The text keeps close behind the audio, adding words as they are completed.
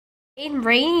It's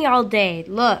raining all day.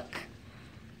 Look.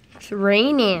 It's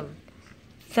raining.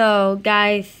 So,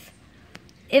 guys,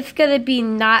 it's going to be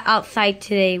not outside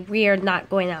today. We are not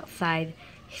going outside.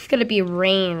 It's going to be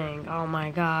raining. Oh,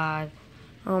 my God.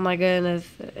 Oh, my goodness.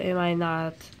 Am I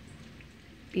not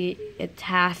be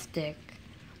fantastic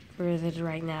for this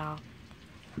right now?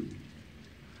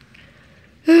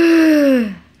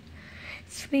 It's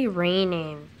be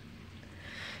raining.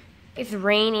 It's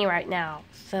raining right now,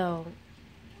 so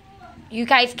you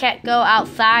guys can't go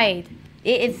outside.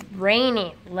 It is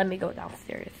raining. Let me go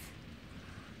downstairs.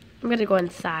 I'm gonna go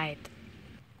inside.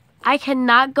 I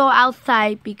cannot go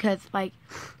outside because, like,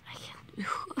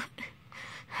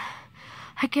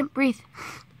 I can't breathe.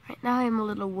 Right now I'm a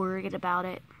little worried about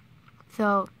it.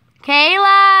 So,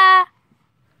 Kayla!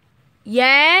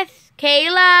 Yes?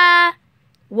 Kayla?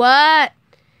 What?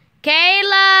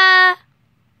 Kayla!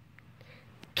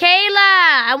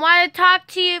 Kayla! I want to talk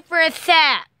to you for a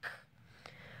sec.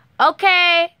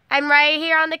 Okay, I'm right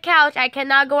here on the couch. I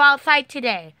cannot go outside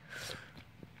today.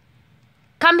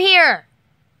 Come here.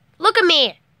 Look at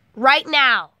me. Right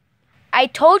now. I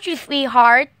told you,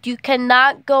 sweetheart, you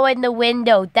cannot go in the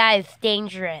window. That is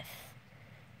dangerous.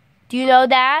 Do you know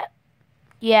that?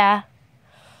 Yeah.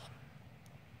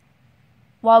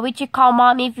 Why would you call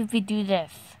mommy if you do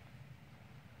this?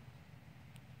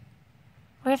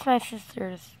 Where's my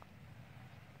sisters?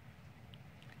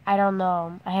 I don't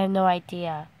know. I have no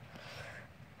idea.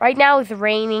 Right now it's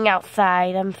raining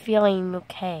outside. I'm feeling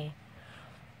okay.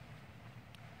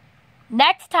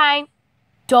 Next time,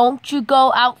 don't you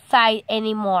go outside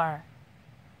anymore.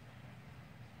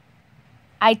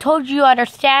 I told you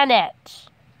understand it.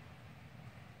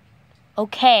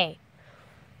 Okay.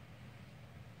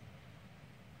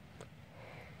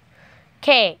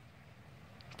 Okay.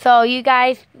 So you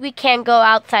guys, we can't go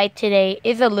outside today.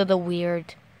 It's a little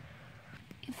weird.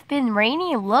 It's been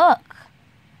raining, look.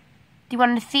 Do you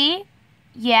want to see?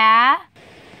 Yeah.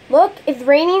 Look, it's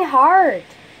raining hard.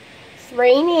 It's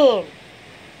raining.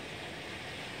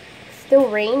 It's still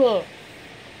raining.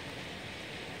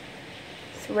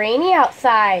 It's raining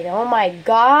outside. Oh my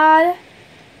God.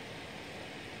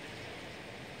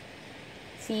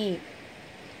 See.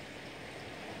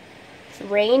 It's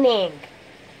raining.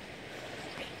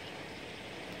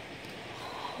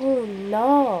 Oh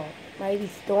no. Mighty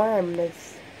storm is.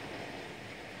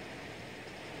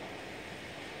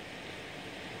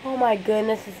 Oh my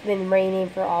goodness, it's been raining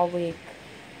for all week.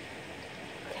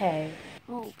 Okay.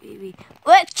 Oh baby.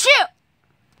 Let's chew!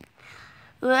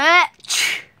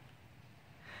 Let's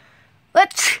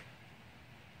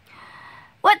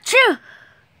chew!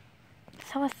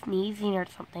 Someone's sneezing or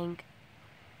something.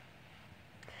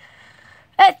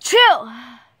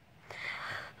 Achoo!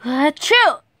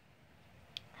 Achoo!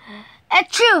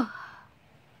 Achoo!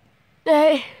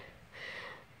 I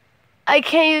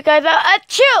can't, you guys.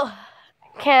 Achoo!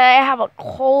 Can I have a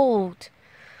cold?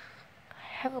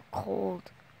 I have a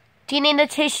cold. Do you need a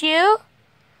tissue?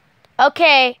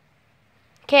 Okay.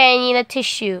 Okay, I need a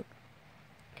tissue.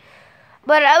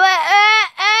 But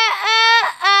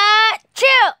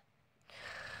chew.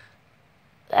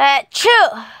 Chew.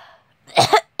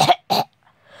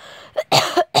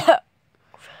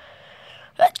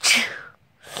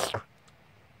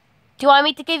 Do you want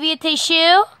me to give you a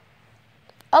tissue?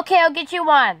 Okay, I'll get you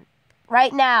one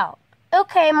right now.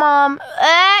 Okay, Mom.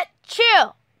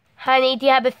 Chew. Honey, do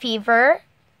you have a fever?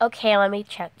 Okay, let me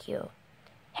check you.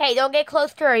 Hey, don't get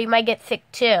close to her. You might get sick,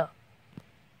 too. You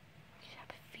have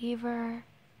a fever.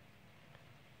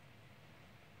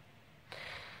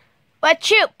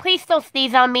 Chew. Please don't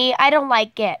sneeze on me. I don't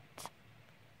like it.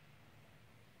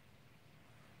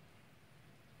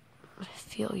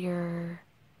 Feel your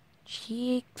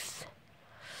cheeks.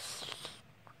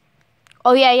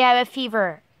 Oh, yeah, you have a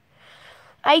fever.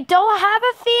 I don't have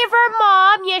a fever,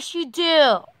 Mom. Yes, you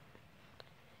do.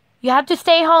 You have to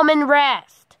stay home and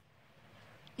rest.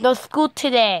 No school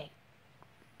today.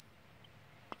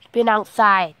 Been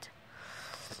outside.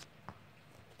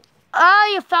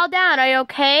 Oh, you fell down. Are you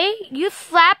okay? You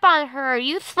slap on her.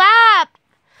 You slap.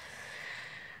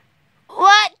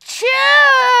 What?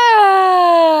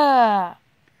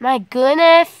 My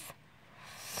goodness.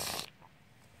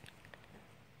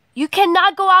 You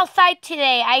cannot go outside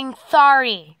today. I'm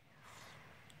sorry.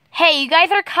 Hey, you guys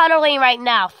are cuddling right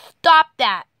now. Stop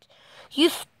that. You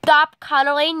stop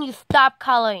cuddling. You stop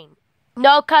cuddling.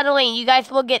 No cuddling. You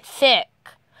guys will get sick.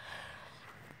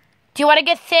 Do you want to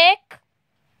get sick?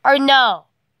 Or no?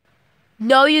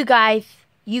 No, you guys.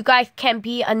 You guys can't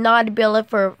be a non-ability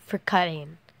for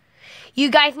cutting. You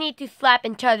guys need to slap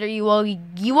each other. You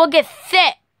will get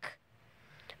sick.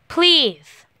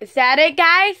 Please. Is that it,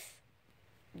 guys?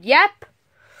 Yep.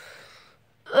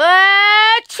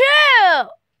 Achoo!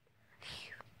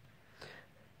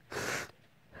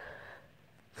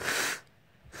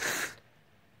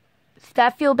 Does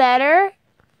that feel better?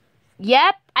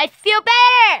 Yep, I feel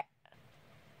better!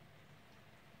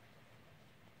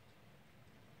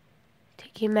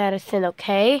 Take your medicine,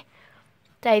 okay?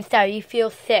 That you feel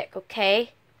sick,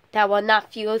 okay? That will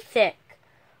not feel sick.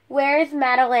 Where is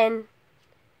Madeline?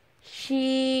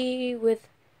 She with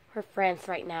her friends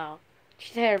right now.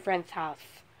 She's at her friend's house.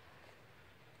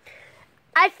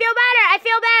 I feel better! I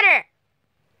feel better!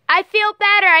 I feel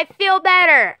better! I feel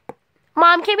better!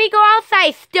 Mom, can we go outside?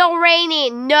 It's still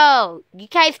raining. No, you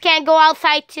guys can't go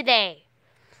outside today.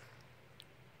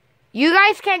 You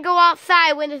guys can't go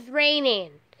outside when it's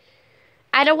raining.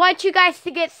 I don't want you guys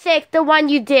to get sick the one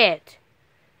you did.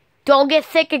 Don't get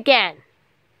sick again.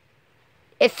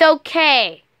 It's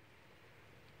okay.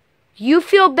 You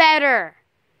feel better.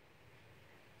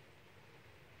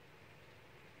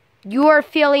 You are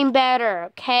feeling better,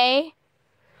 okay?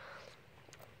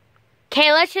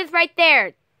 Okay, let's just right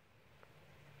there.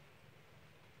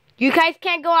 You guys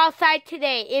can't go outside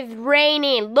today. It's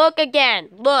raining. Look again.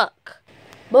 Look.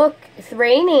 Look, it's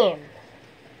raining.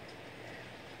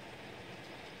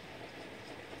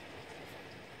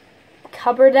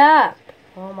 Covered up.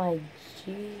 Oh my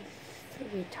jeez. So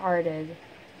retarded.